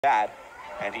bat,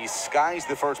 and he skies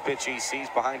the first pitch he sees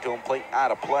behind home plate out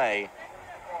of play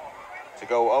to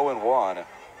go 0-1.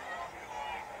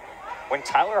 When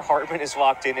Tyler Hartman is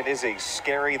locked in, it is a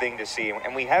scary thing to see,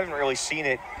 and we haven't really seen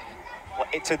it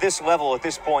to this level at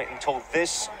this point until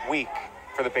this week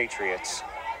for the Patriots.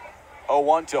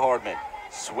 0-1 to Hartman.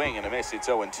 Swing and a miss. It's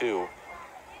 0-2.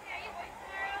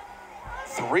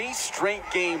 3 straight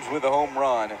games with a home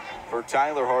run for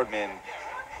Tyler Hartman.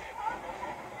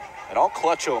 And all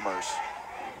clutch homers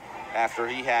after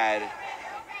he had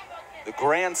the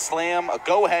grand slam, a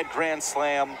go-ahead grand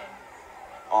slam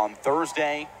on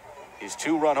Thursday. His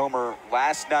 2-run homer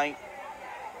last night,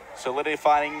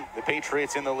 solidifying the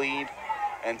Patriots in the lead.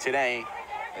 And today,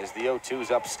 as the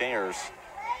 0-2's upstairs,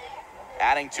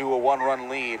 adding to a 1-run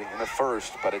lead in the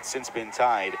first, but it's since been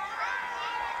tied.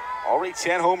 Already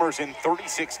 10 homers in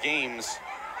 36 games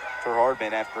for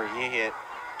Hartman after he hit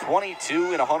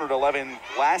 22 in 111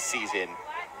 last season.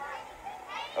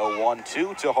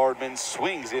 0-1-2 to Hartman,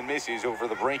 swings and misses over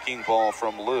the breaking ball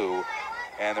from Lou,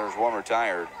 and there's one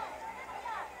retired.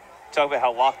 Talk about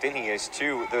how locked in he is,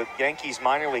 too. The Yankees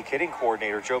minor league hitting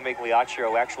coordinator, Joe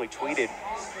Migliaccio, actually tweeted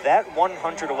that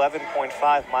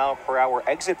 111.5 mile per hour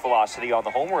exit velocity on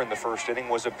the homer in the first inning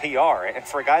was a PR. And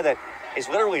for a guy that is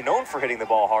literally known for hitting the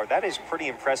ball hard, that is pretty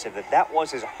impressive that that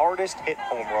was his hardest hit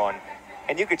home run.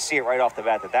 And you could see it right off the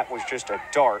bat that that was just a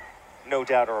dart, no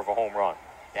doubter of a home run.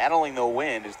 Battling the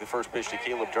wind is the first pitch to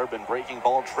Caleb Durbin. Breaking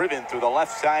ball driven through the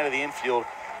left side of the infield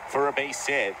for a base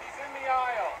hit.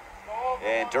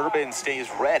 And Durbin stays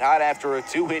red hot after a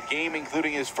 2-hit game,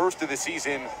 including his first of the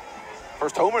season,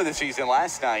 first homer of the season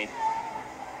last night.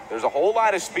 There's a whole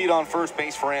lot of speed on first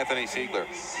base for Anthony Siegler.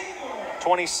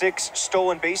 26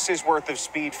 stolen bases worth of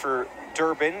speed for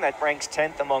Durbin. That ranks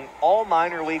 10th among all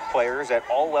minor league players at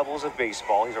all levels of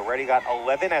baseball. He's already got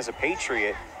 11 as a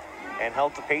Patriot and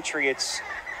helped the Patriots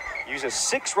use a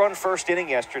 6-run first inning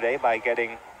yesterday by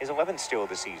getting his 11th steal of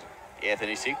the season.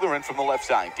 Anthony Siegler in from the left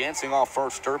side, dancing off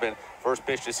first. Durbin, first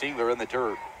pitch to Siegler in the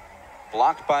dirt.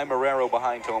 Blocked by Marrero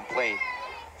behind home plate.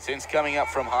 Since coming up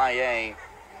from high A,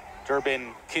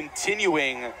 Durbin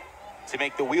continuing to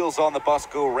make the wheels on the bus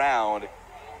go round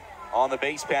on the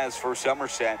base paths for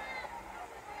Somerset.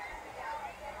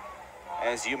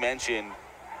 As you mentioned,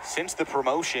 since the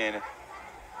promotion,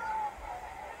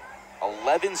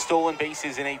 11 stolen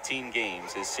bases in 18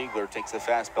 games as Siegler takes the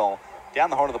fastball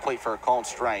down the heart of the plate for a called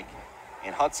strike.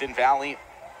 In Hudson Valley,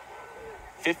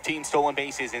 15 stolen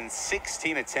bases in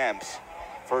 16 attempts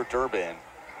for Durbin.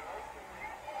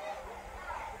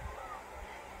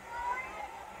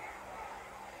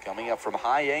 Coming up from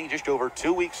high A just over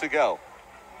 2 weeks ago.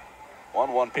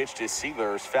 1-1 pitch to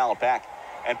Siegler is fouled back.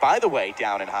 And by the way,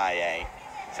 down in high A,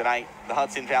 tonight the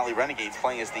Hudson Valley Renegades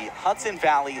playing as the Hudson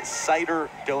Valley Cider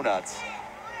Donuts.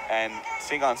 And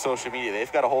seeing on social media,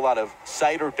 they've got a whole lot of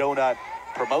cider donut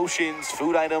promotions,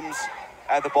 food items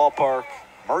at the ballpark,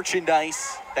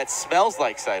 merchandise that smells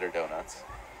like cider donuts.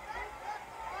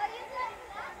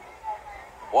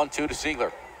 1-2 to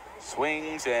Siegler.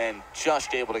 Swings and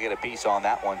just able to get a piece on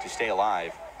that one to stay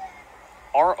alive.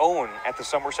 Our own at the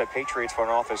Somerset Patriots front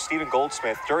office, Stephen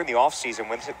Goldsmith, during the offseason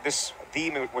when this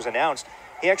theme was announced,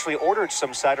 he actually ordered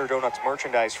some cider donuts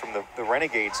merchandise from the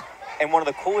Renegades. And one of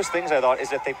the coolest things I thought is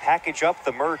that they package up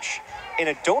the merch in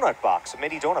a donut box, a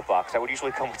mini donut box that would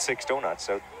usually come with 6 donuts.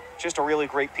 So just a really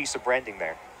great piece of branding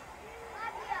there.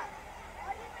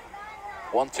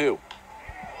 1-2.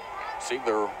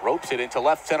 Siegler ropes it into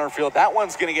left center field. That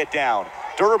one's going to get down.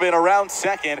 Durbin around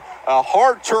second. A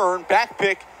hard turn, back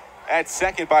pick at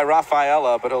second by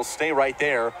Rafaela, but he'll stay right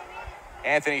there.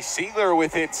 Anthony Siegler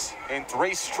with hits in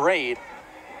 3 straight.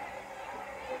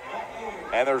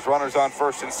 And there's runners on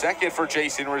first and second for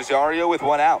Jason Rosario with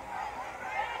 1 out.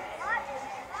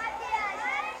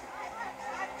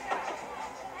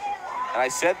 And I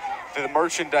said the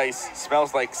merchandise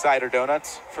smells like cider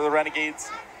donuts for the Renegades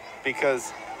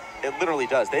because it literally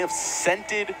does. They have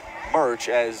scented merch,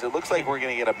 as it looks like we're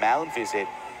going to get a mound visit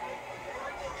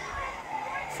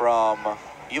from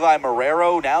Eli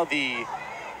Marrero. Now the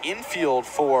infield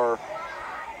for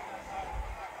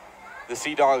the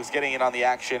Sea Dogs getting in on the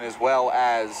action, as well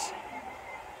as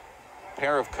a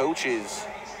pair of coaches,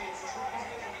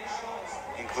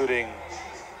 including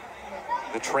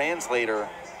the translator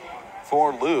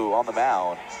for Lou on the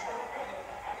mound.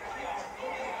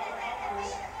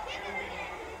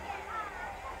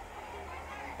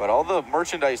 But all the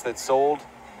merchandise that's sold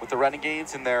with the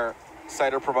Renegades in their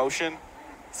cider promotion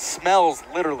smells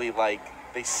literally like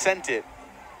they sent it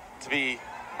to be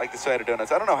like the cider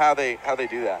donuts. I don't know how they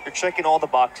do that. You're checking all the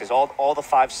boxes, all the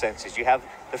 5 senses. You have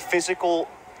the physical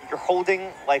you're holding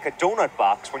like a donut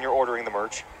box when you're ordering the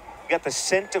merch. You got the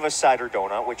scent of a cider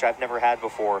donut, which I've never had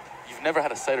before. You've never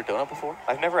had a cider donut before?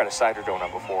 I've never had a cider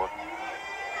donut before.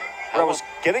 What I was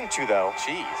getting to, though,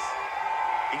 Cheese.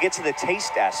 you get to the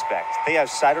taste aspect. They have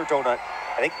cider donut,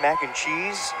 I think mac and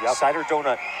cheese, cider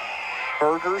donut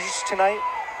burgers tonight.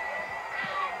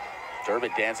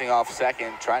 Durbin dancing off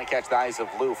second, trying to catch the eyes of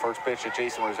Lou. First pitch to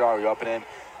Jason Rosario up and in.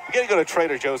 You got to go to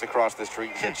Trader Joe's across the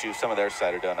street and get you some of their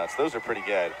cider donuts. Those are pretty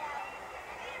good.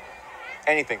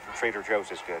 Anything from Trader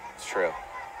Joe's is good. It's true.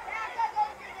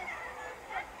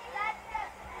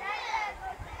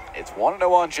 It's 1-0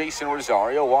 on Jason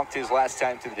Rosario. Walked his last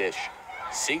time to the dish.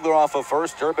 Siegler off of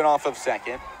first, Durbin off of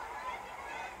second.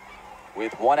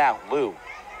 With one out, Lou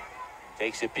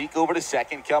takes a peek over to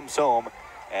second, comes home,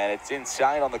 and it's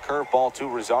inside on the curveball to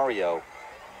Rosario.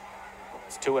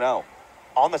 It's 2-0.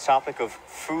 On the topic of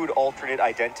food alternate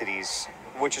identities,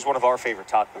 which is one of our favorite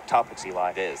topics,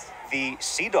 Eli. It is. The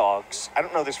Sea Dogs, I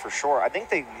don't know this for sure, I think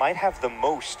they might have the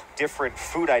most different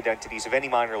food identities of any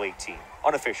minor league team,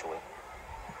 unofficially.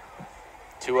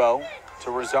 2-0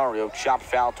 to Rosario, chopped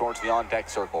foul towards the on-deck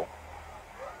circle.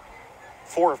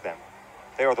 4 of them.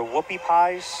 They are the whoopie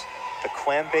pies, the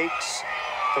clam bakes,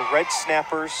 the red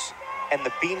snappers, and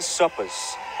the bean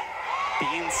suppas.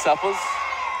 Bean suppas?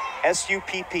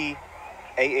 S-U-P-P-A-H-S.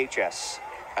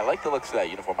 I like the looks of that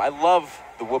uniform. I love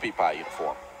the whoopie pie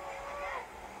uniform.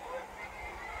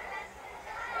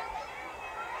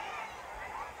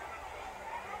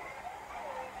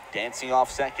 Dancing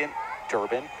off second,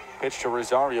 Durbin. Pitch to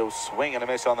Rosario, swing and a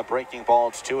miss on the breaking ball.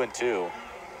 It's 2-2.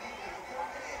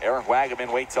 Eric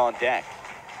Wagaman waits on deck.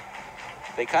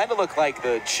 They kind of look like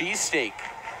the cheesesteak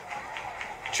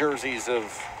jerseys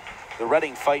of the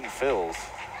Reading Fightin' Phils.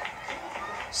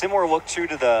 Similar look too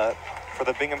to the for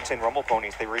the Binghamton Rumble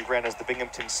Ponies. They rebrand as the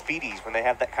Binghamton Speedies when they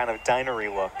have that kind of dinery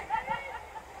look.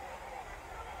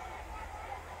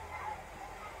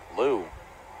 Lou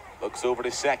looks over to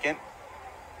second.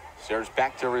 Serves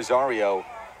back to Rosario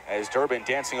as Durbin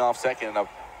dancing off second and a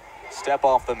step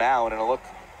off the mound and a look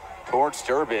towards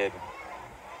Durbin.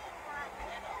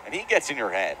 And he gets in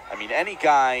your head. I mean, any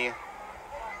guy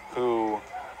who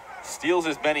steals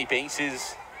as many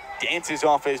bases, dances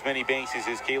off as many bases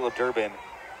as Caleb Durbin,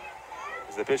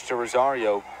 as the pitch to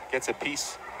Rosario gets a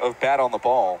piece of bat on the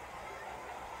ball.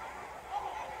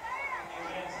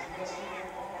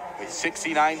 With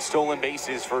 69 stolen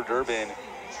bases for Durbin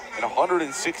in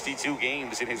 162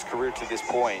 games in his career to this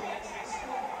point.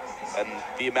 And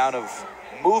the amount of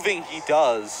moving he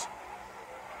does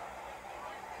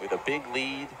with a big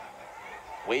lead,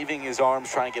 waving his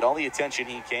arms, trying to get all the attention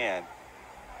he can,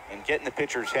 and get in the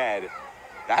pitcher's head.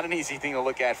 Not an easy thing to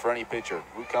look at for any pitcher.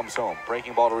 Who comes home?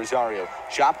 Breaking ball to Rosario.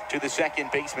 Chopped to the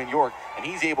second baseman, York, and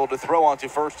he's able to throw onto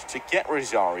first to get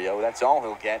Rosario. That's all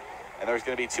he'll get. And there's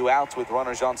going to be 2 outs with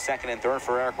runners on second and third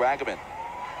for Eric Wagaman.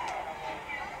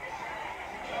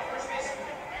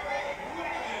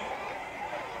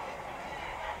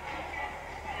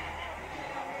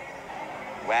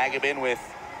 Wagaman with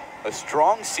a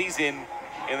strong season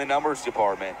in the numbers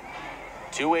department.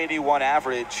 281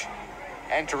 average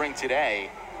entering today.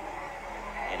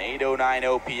 An 809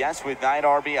 OPS with 9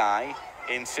 RBI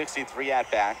in 63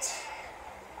 at-bats.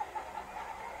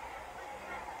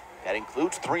 That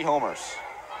includes 3 homers.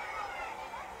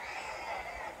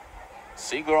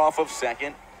 Siegler off of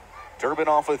second. Durbin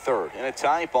off of third. In a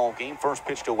tie ball game, first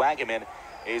pitch to Wagaman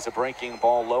is a breaking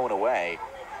ball low and away.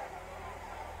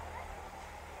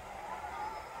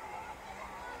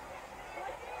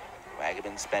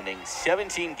 Wagaman spending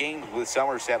 17 games with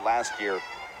Somerset last year,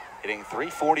 hitting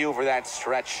 .340 over that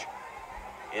stretch,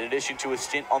 in addition to a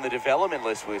stint on the development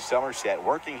list with Somerset,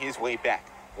 working his way back.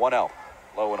 1-0,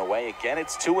 low and away. Again,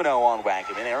 it's 2-0 on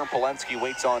Wagaman. Aaron Polensky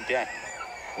waits on deck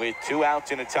with 2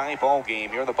 outs in a tie ball game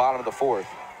here in the bottom of the 4th.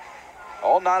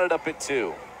 All knotted up at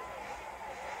 2.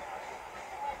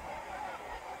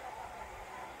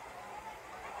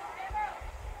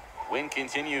 Wind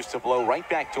continues to blow right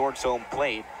back towards home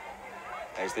plate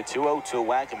as the 2-0 to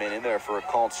Wagaman in there for a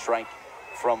called strike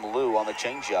from Lou on the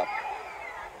changeup.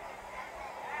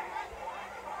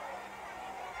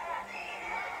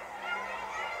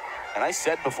 And I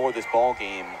said before this ball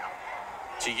game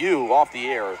to you off the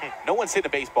air, no one's hitting a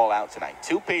baseball out tonight.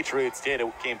 2 Patriots did.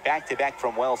 It came back-to-back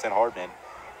from Wells and Hardman.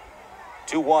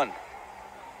 2-1.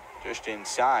 Just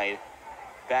inside.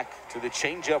 Back to the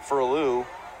changeup for Lou.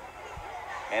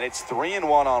 And it's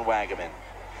 3-1 on Wagaman.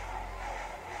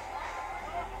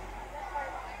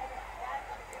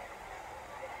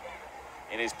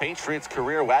 In his Patriots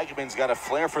career, Wagaman's got a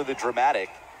flair for the dramatic.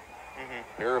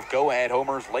 Pair of go-ahead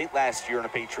homers late last year in a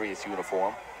Patriots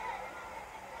uniform.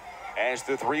 as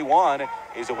the 3-1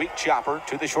 is a weak chopper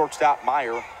to the shortstop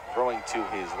Meyer, throwing to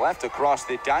his left across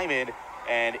the diamond,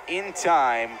 and in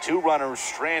time, 2 runners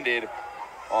stranded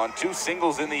on 2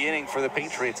 singles in the inning for the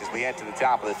Patriots as we head to the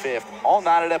top of the 5th. All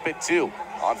knotted up at 2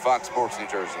 on Fox Sports New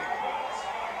Jersey.